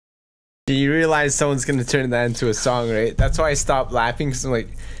You realize someone's gonna turn that into a song, right? That's why I stopped laughing, because I'm like,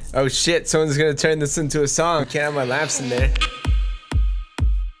 oh shit, someone's gonna turn this into a song. Can't have my laughs in there.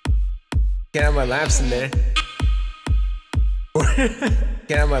 Can't have my laughs in there.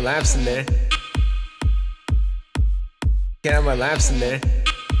 Can't have my laughs in there. Can't have my laughs in there.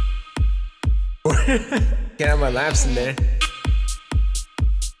 Can't have my laughs in there.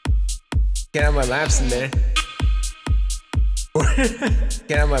 Can't have my laughs in there.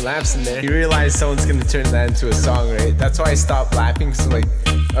 Can't have my laughs in there. You realize someone's gonna turn that into a song, right? That's why I stopped laughing, because I'm like,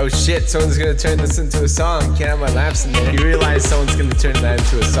 oh shit, someone's gonna turn this into a song. Can't have my laughs in there. You realize someone's gonna turn that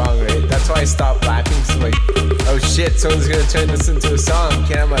into a song, right? That's why I stopped laughing, because I'm like, oh shit, someone's gonna turn this into a song.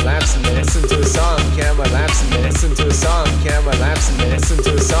 Can't have my laughs in there. Listen to a song. Can't have my laughs in there. Listen to a song. Can't have my laughs in there. Listen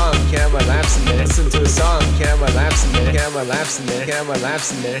to a song. Can't have my laughs in there. Listen to a song. Can't have my laughs in there. Can't have my laughs in there. Can't have my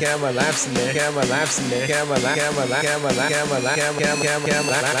laughs in there. Can't have my laughs in there. Can't have my laughs in there. Can't have my laughs. Can't have my laughs. Can't have my laughs. Can't have my laughs. Can't have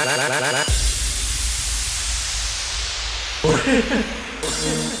my laughs.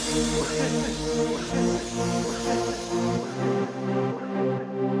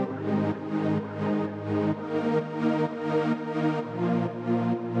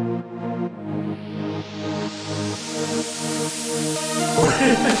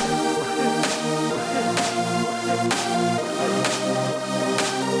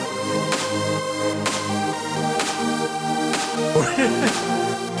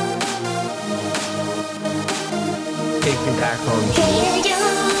 Take me back home. Hey,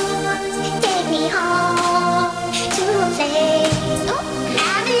 just take me home to a place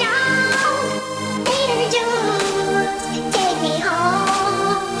I belong. Later, just take me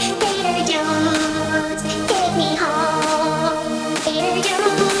home. Later, just take me home. Later,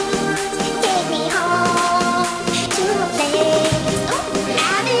 just take me home to a place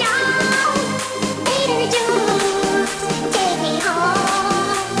I belong. Later, just take me home.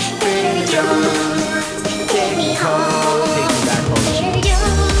 Later, just take me home.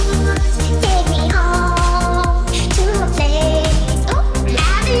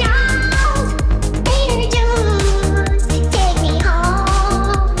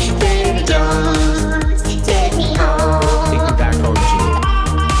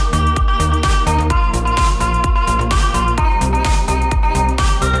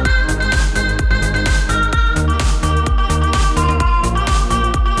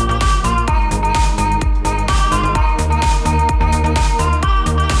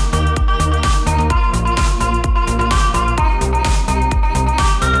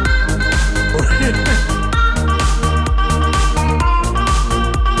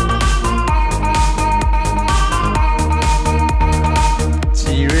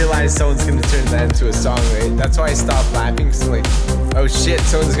 Someone's gonna turn that into a song, right? That's why I stopped laughing, because I'm like, oh shit,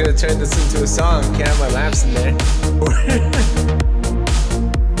 someone's gonna turn this into a song. Can't have my laughs in there.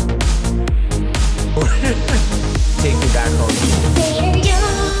 Take me back home. Later,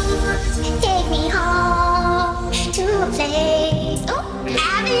 just take me home to a place I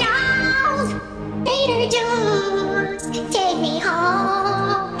belong. Later, just take me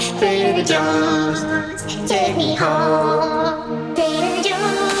home. Later, just take me home.